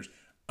 10 years.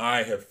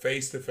 I have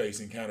face-to-face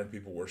encountered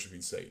people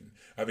worshiping Satan.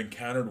 I've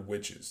encountered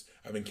witches.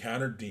 I've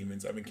encountered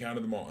demons. I've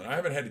encountered them all. And I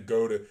haven't had to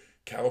go to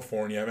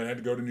California. I haven't had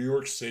to go to New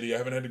York City. I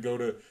haven't had to go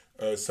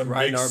to some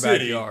big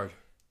city. Backyard.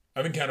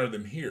 I've encountered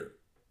them here.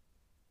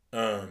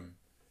 And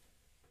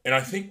I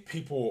think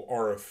people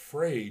are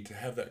afraid to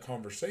have that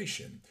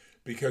conversation,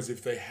 because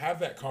if they have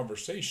that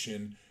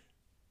conversation,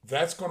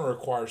 that's going to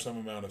require some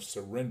amount of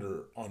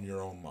surrender on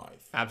your own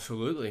life.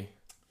 Absolutely.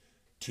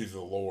 To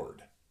the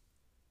Lord.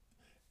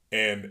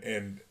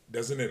 And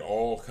doesn't it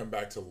all come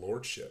back to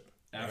lordship?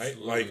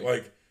 Absolutely.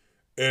 Right?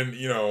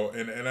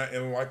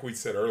 And like we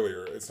said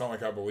earlier, it's not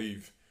like I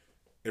believe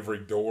every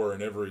door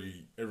and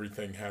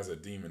everything has a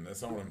demon.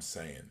 That's not what I'm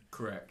saying.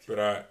 Correct.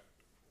 But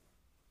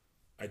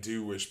I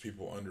do wish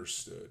people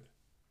understood.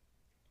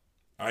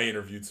 I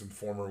interviewed some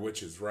former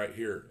witches right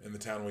here in the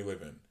town we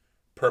live in,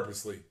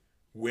 purposely.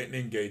 Went and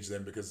engaged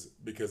them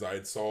because I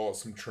had saw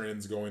some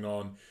trends going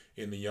on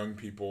in the young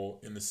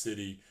people in the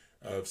city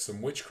of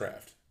some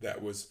witchcraft.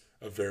 That was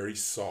a very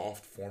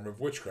soft form of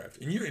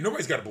witchcraft. And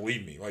nobody's got to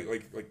believe me. Like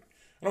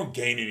I don't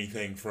gain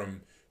anything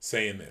from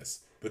saying this.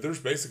 But there's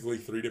basically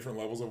 3 different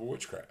levels of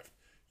witchcraft.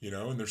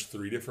 And there's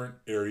 3 different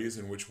areas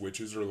in which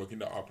witches are looking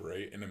to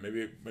operate. And then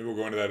maybe we'll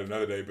go into that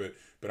another day,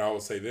 but I will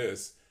say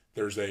this.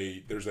 There's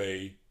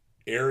a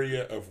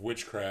area of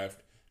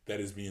witchcraft that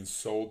is being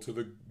sold to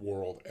the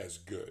world as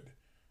good.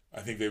 I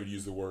think they would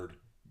use the word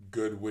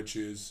good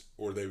witches,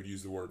 or they would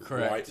use the word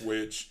white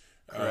witch.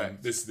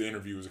 The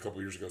interview was a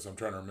couple years ago, so I'm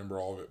trying to remember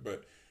all of it.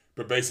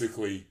 But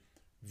basically,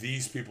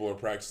 these people are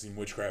practicing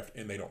witchcraft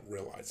and they don't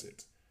realize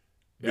it.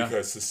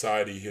 because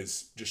society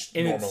has just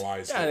and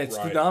normalized it's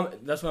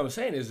right? that's what I'm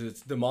saying is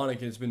it's demonic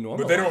and it's been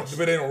normalized.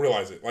 But they don't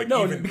realize it. Like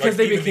no, even, because like,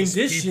 they've even been these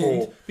conditioned.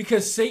 people,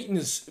 Because Satan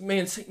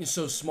is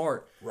so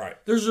smart. right?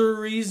 There's a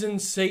reason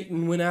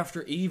Satan went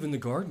after Eve in the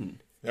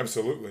garden.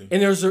 Absolutely.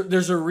 And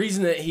there's a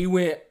reason that he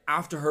went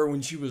after her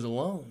when she was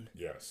alone.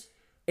 Yes.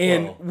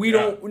 And we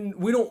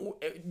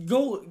don't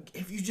go,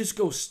 if you just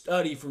go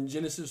study from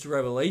Genesis to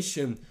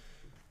Revelation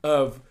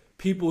of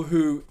people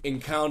who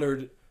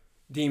encountered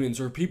demons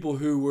or people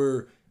who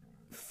were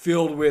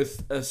filled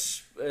with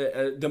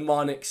a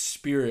demonic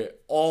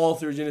spirit all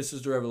through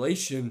Genesis to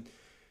Revelation,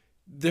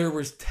 there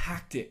was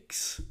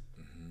tactics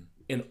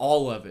in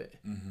all of it.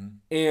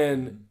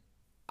 And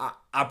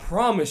I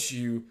promise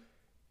you,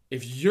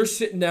 if you're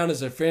sitting down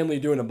as a family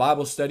doing a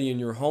Bible study in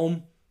your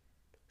home,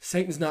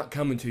 Satan's not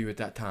coming to you at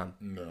that time.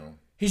 No.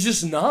 He's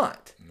just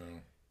not. No.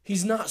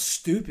 He's not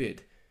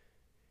stupid.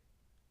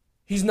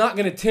 He's not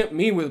going to tempt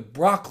me with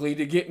broccoli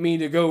to get me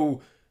to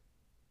go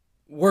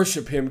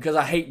worship him because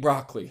I hate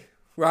broccoli,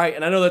 right?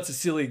 And I know that's a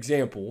silly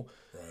example.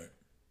 Right.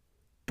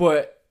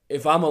 But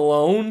if I'm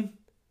alone,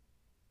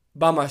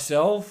 by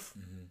myself,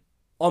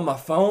 on my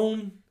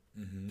phone,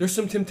 there's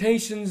some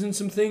temptations and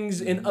some things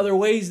in other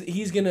ways that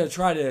he's going to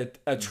try to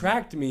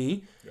attract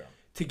me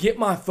to get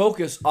my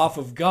focus off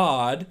of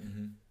God,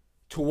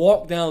 to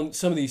walk down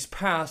some of these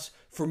paths,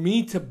 for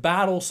me to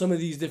battle some of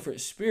these different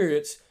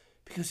spirits,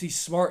 because he's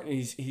smart and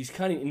he's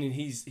cunning and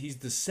he's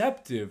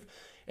deceptive.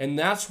 And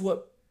that's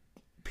what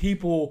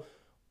people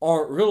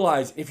aren't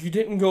realizing. If you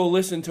didn't go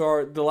listen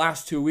to the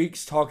last 2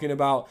 weeks talking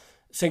about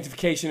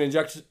sanctification and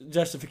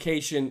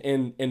justification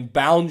and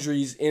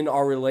boundaries in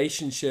our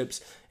relationships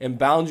and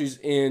boundaries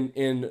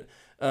in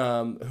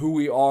who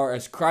we are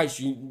as Christ,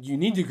 you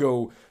need to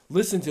go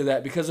listen to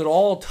that, because it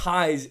all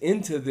ties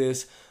into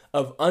this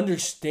of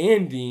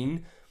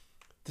understanding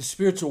the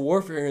spiritual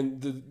warfare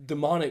and the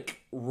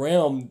demonic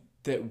realm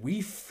that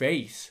we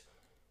face.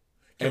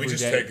 Can we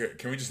just take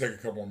a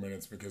couple more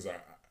minutes, because I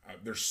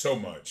there's so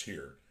much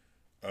here.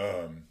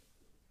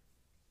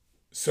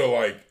 So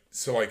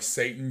like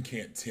Satan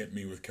can't tempt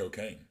me with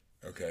cocaine,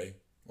 okay?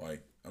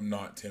 Like, I'm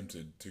not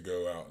tempted to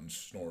go out and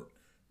snort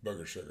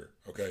booger sugar,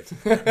 okay?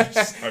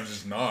 I'm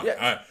just not.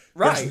 Yeah,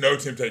 there's no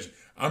temptation.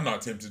 I'm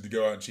not tempted to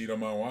go out and cheat on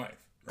my wife.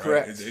 Right?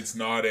 Correct. It's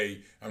not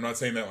I'm not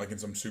saying that like in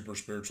some super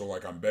spiritual,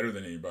 like I'm better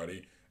than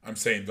anybody. I'm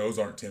saying those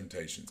aren't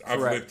temptations.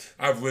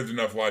 I've lived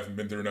enough life and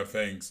been through enough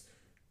things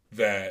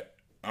that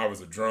I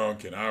was a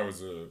drunk and I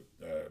was a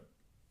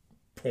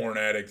porn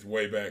addict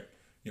way back,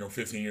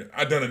 15 years.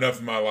 I've done enough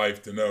in my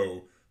life to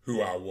know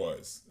who I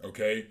was,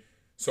 okay?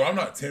 So I'm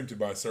not tempted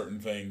by certain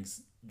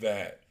things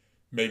that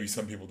maybe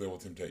some people deal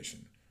with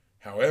temptation.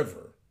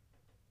 However,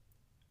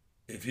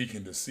 if he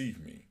can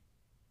deceive me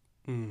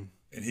and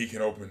he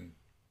can open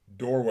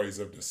doorways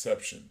of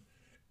deception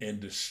and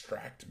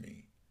distract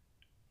me,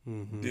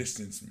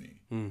 distance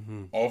me,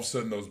 all of a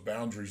sudden those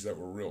boundaries that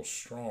were real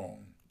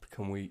strong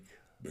become weak,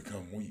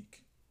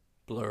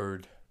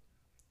 blurred.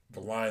 The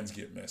lines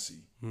get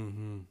messy.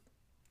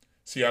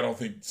 See, I don't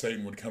think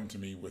Satan would come to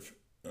me with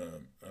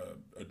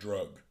a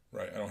drug,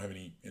 right? I don't have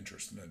any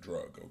interest in a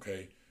drug,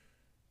 okay?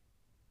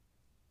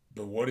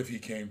 But what if he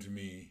came to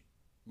me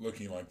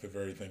looking like the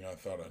very thing I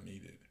thought I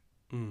needed?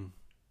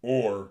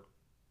 Or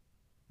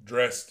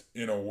dressed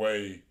in a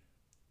way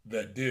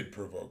that did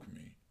provoke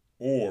me?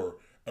 Or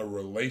a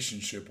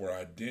relationship where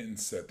I didn't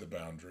set the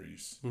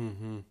boundaries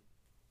and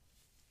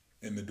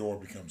the door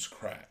becomes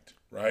cracked,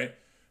 right?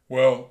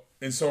 Well,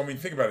 and so,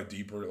 think about it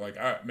deeper. Like,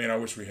 I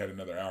wish we had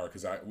another hour,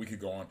 because we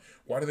could go on.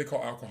 Why do they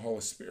call alcohol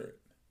a spirit?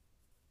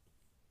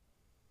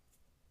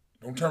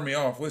 Don't turn me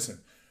off. Listen.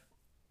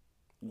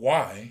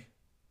 Why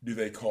do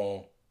they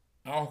call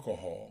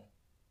alcohol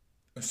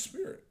a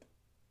spirit?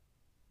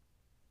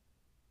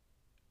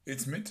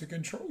 It's meant to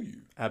control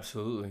you.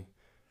 Absolutely.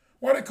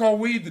 Why they call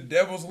weed the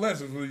devil's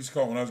lettuce? That's what they used to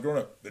call it when I was growing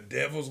up. The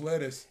devil's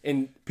lettuce.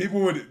 And people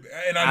would,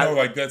 and I know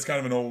like that's kind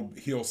of an old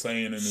heel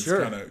saying, and it's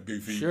kind of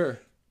goofy. Sure.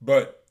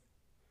 But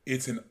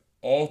it's an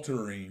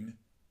altering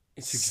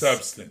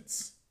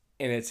substance.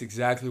 And it's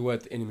exactly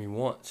what the enemy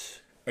wants.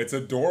 It's a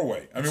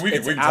doorway. We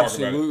can talk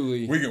about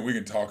it. We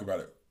can talk about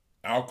it.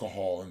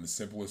 Alcohol in the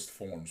simplest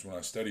forms. When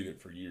I studied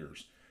it for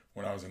years,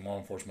 when I was in law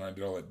enforcement, I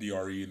did all that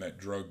DRE and that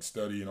drug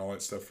study and all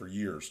that stuff for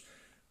years.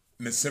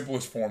 And the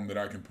simplest form that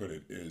I can put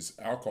it is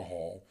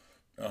alcohol,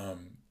 a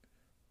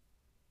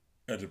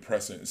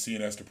depressant,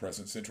 CNS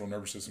depressant, central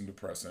nervous system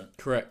depressant.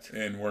 Correct.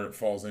 And where it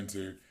falls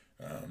into,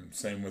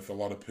 same with a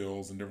lot of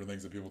pills and different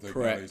things that people take.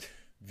 Correct. Nowadays.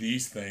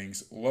 These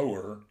things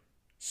lower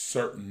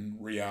certain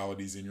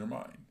realities in your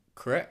mind.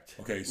 Correct.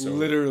 Okay, so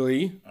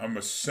literally, I'm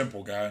a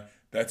simple guy.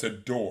 That's a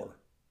door.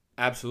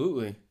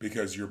 Absolutely.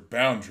 Because your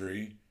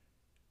boundary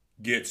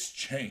gets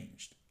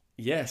changed.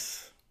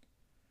 Yes.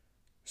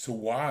 So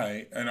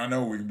why, and I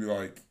know we can be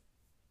like,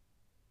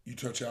 you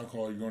touch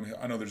alcohol, you're going to hell.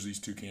 I know there's these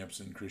two camps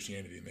in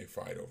Christianity and they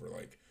fight over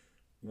like,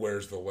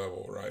 where's the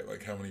level, right?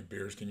 Like how many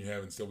beers can you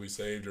have and still be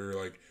saved? Or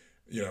like,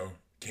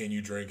 can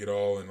you drink it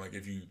all? And like,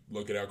 if you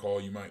look at alcohol,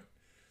 you might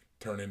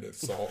turn into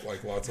salt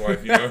like Lot's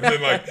wife, you know? And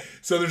then like,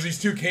 so there's these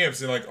two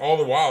camps, and like all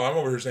the while I'm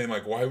over here saying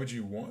like, why would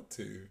you want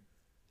to?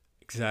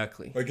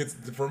 Exactly. Like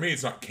for me,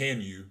 it's not can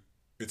you,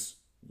 it's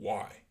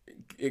why.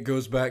 It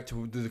goes back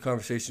to the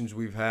conversations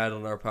we've had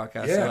on our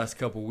podcast the last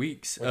couple of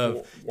weeks like,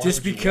 of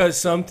just because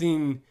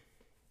something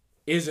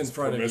is in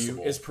front of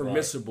you, is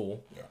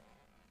permissible. Right.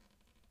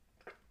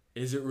 Yeah.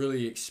 Is it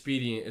really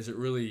expedient? Is it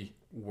really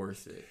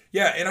worth it?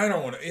 Yeah, and I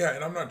don't want to. Yeah,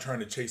 and I'm not trying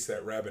to chase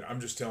that rabbit.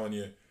 I'm just telling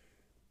you,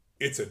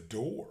 it's a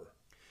door.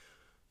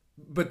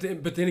 But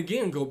then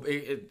again,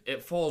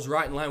 it falls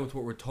right in line with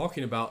what we're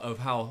talking about of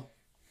how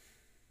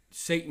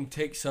Satan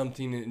takes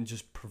something and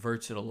just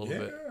perverts it a little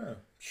bit. Yeah,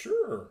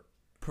 sure.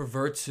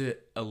 Perverts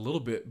it a little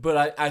bit.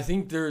 But I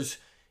think there's,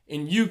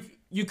 and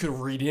you could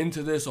read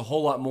into this a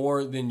whole lot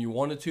more than you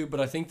wanted to, but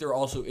I think there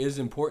also is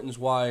importance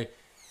why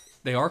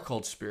they are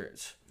called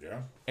spirits.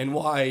 Yeah. And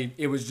why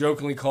it was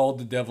jokingly called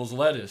the devil's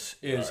lettuce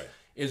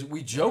is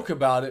we joke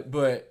about it,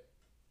 but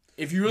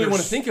if you really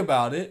want to think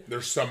about it,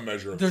 there's some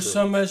measure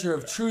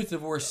of truth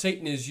of where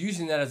Satan is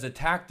using that as a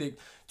tactic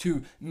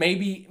to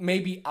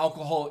maybe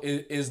alcohol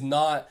is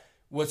not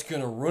what's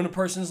going to ruin a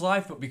person's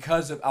life, but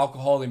because of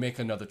alcohol, they make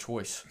another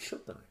choice. Sure.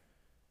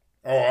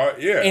 Oh,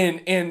 yeah.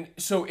 And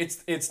so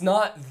it's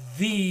not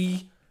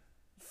the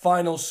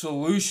final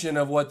solution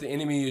of what the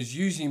enemy is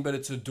using, but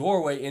it's a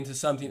doorway into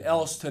something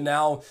else to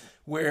now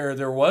where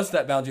there was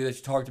that boundary that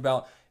you talked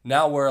about.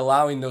 Now we're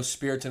allowing those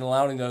spirits and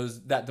allowing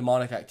that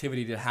demonic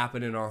activity to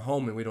happen in our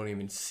home, and we don't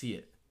even see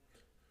it.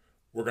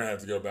 We're going to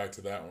have to go back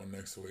to that one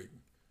next week.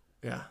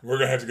 Yeah. We're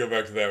going to have to go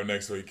back to that one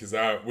next week because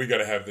we got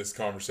to have this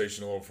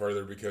conversation a little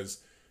further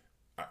because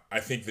I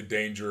think the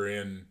danger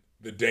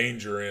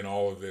in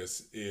all of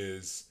this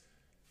is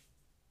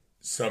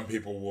some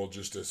people will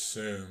just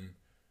assume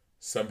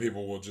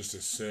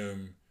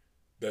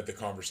that the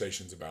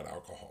conversation's about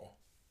alcohol.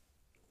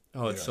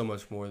 Oh, it's so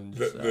much more than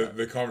just that.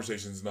 The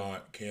conversation's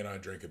not, can I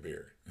drink a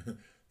beer?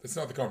 That's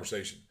not the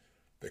conversation.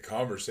 The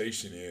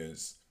conversation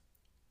is,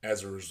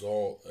 as a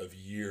result of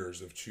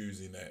years of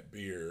choosing that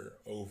beer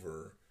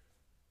over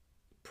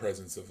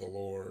presence of the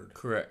Lord.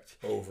 Correct.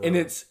 And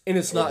it's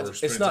not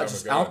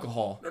just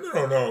alcohol.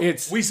 No.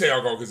 We say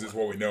alcohol because it's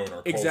what we know in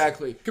our culture.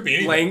 Exactly. Could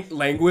be anything.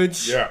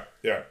 Language. Yeah.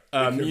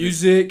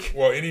 Music.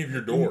 Any of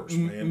your doors,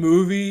 man.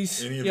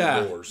 Movies. Any of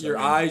your doors. Your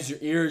eyes, your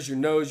ears, your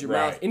nose, your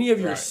mouth. Any of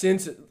your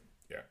senses.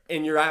 Yeah.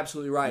 And you're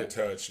absolutely right.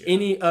 Your touch. Yeah.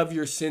 Any of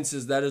your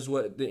senses, that is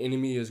what the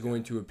enemy is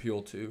going to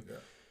appeal to. Yeah.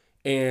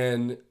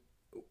 And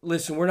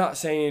listen, we're not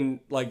saying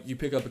like you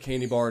pick up a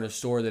candy bar in a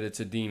store that it's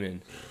a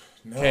demon.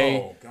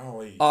 No,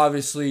 golly.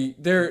 Obviously,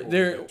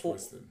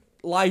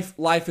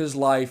 life is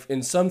life,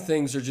 and some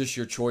things are just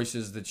your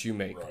choices that you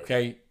make. Right.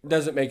 Okay,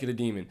 doesn't make it a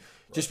demon.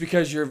 Right. Just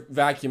because your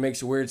vacuum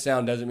makes a weird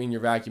sound doesn't mean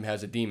your vacuum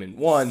has a demon.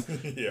 One,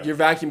 your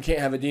vacuum can't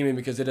have a demon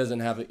because it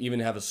doesn't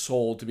even have a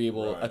soul to be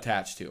able to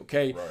attach to.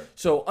 Okay,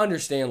 so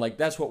understand, like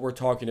that's what we're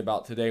talking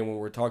about today when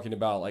we're talking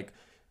about like,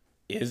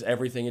 is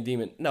everything a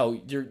demon?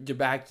 No, your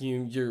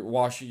vacuum, your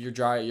washer, your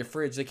dryer, your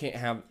fridge, they can't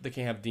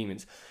have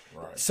demons.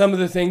 Right. Some of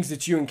the things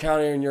that you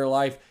encounter in your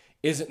life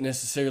isn't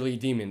necessarily a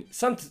demon.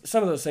 Some of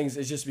those things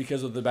is just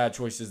because of the bad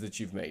choices that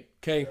you've made.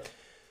 Okay,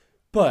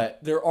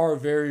 but there are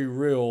very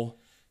real,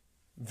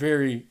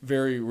 very,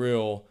 very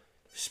real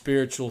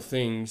spiritual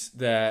things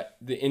that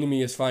the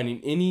enemy is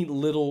finding any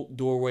little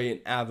doorway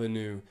and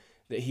avenue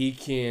that he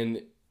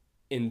can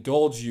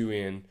indulge you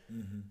in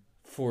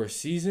for a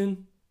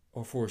season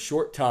or for a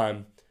short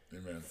time.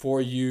 Amen.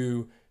 For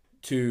you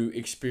to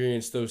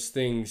experience those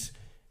things.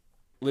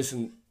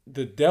 Listen,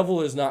 the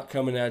devil is not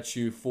coming at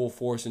you full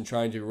force and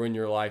trying to ruin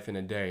your life in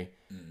a day.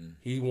 Mm-mm.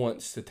 He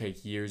wants to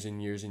take years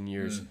and years and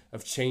years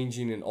of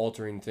changing and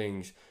altering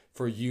things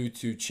for you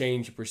to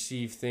change and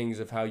perceive things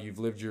of how you've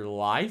lived your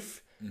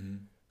life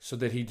so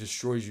that he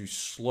destroys you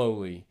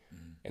slowly.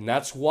 And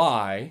that's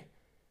why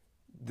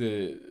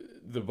the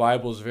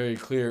Bible is very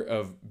clear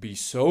of be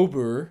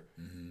sober,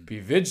 be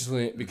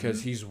vigilant,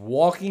 because he's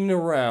walking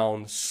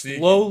around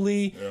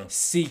slowly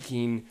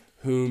seeking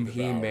whom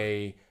he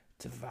may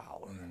devour.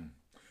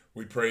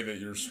 We pray that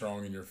you're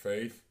strong in your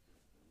faith.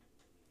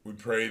 We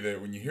pray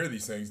that when you hear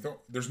these things,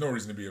 there's no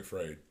reason to be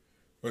afraid.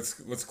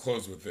 Let's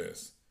close with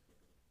this.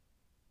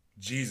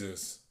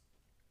 Jesus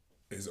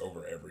is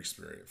over every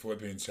spirit.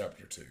 Philippians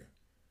chapter 2.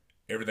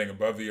 Everything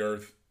above the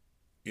earth,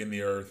 in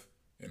the earth,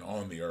 and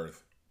on the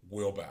earth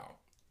will bow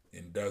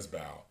and does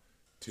bow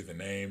to the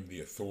name,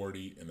 the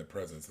authority, and the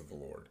presence of the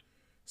Lord.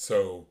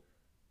 So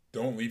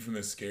don't leave from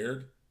this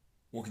scared.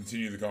 We'll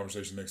continue the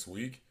conversation next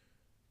week.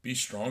 Be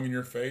strong in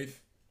your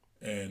faith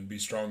and be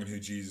strong in who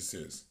Jesus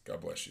is.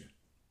 God bless you.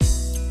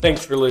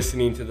 Thanks for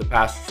listening to the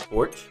Pastor's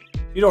Porch.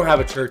 If you don't have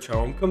a church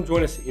home, come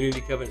join us at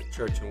Unity Covenant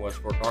Church in West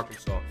Fork,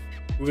 Arkansas.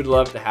 We would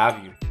love to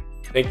have you.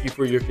 Thank you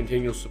for your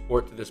continual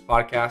support to this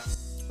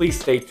podcast. Please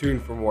stay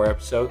tuned for more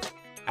episodes.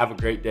 Have a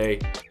great day,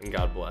 and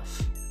God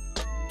bless.